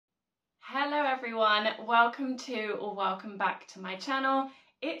Hello everyone, welcome to or welcome back to my channel.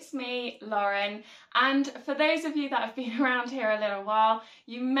 It's me, Lauren, and for those of you that have been around here a little while,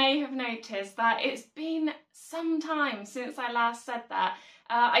 you may have noticed that it's been some time since I last said that.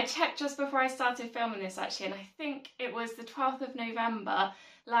 I checked just before I started filming this actually, and I think it was the 12th of November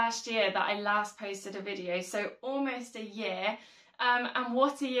last year that I last posted a video, so almost a year. And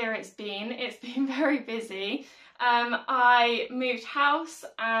what a year it's been. It's been very busy. I moved house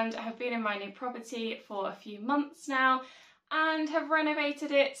and have been in my new property for a few months now and have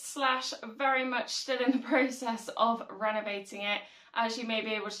renovated it / very much still in the process of renovating it. As you may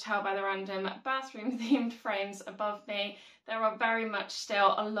be able to tell by the random bathroom themed frames above me, there are very much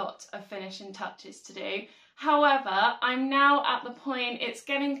still a lot of finishing touches to do. However, I'm now at the point, it's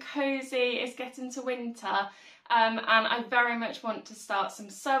getting cozy, it's getting to winter, and I very much want to start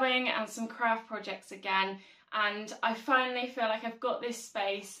some sewing and some craft projects again. And I finally feel like I've got this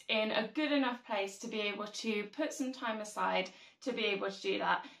space in a good enough place to be able to put some time aside to be able to do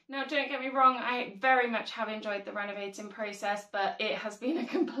that. Now, don't get me wrong, I very much have enjoyed the renovating process, but it has been a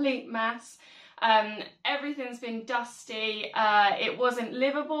complete mess. Everything's been dusty. It wasn't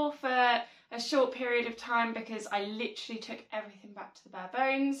livable for a short period of time because I literally took everything back to the bare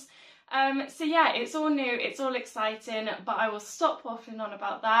bones. So yeah, it's all new, it's all exciting, but I will stop waffling on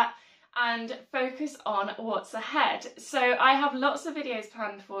about that and focus on what's ahead. So I have lots of videos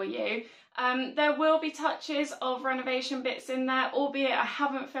planned for you. There will be touches of renovation bits in there, albeit I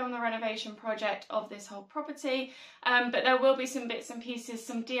haven't filmed the renovation project of this whole property, but there will be some bits and pieces,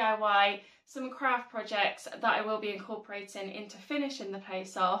 some DIY, some craft projects that I will be incorporating into finishing the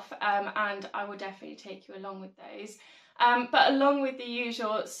place off, and I will definitely take you along with those. But along with the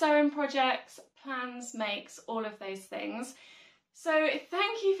usual sewing projects, plans, makes, all of those things. So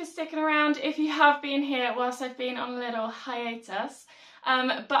thank you for sticking around if you have been here whilst I've been on a little hiatus.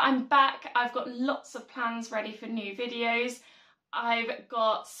 But I'm back. I've got lots of plans ready for new videos. I've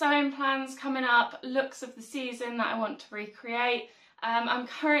got sewing plans coming up, looks of the season that I want to recreate. I'm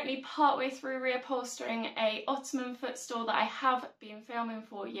currently partway through reupholstering a ottoman footstool that I have been filming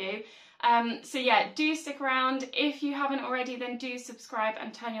for you. So yeah, do stick around. If you haven't already, then do subscribe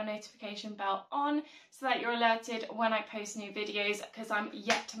and turn your notification bell on so that you're alerted when I post new videos, because I'm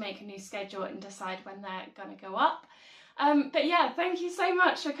yet to make a new schedule and decide when they're gonna go up. But yeah, thank you so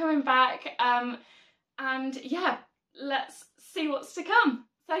much for coming back. And yeah, let's see what's to come.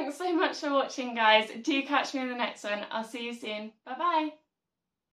 Thanks so much for watching, guys. Do catch me in the next one. I'll see you soon. Bye bye.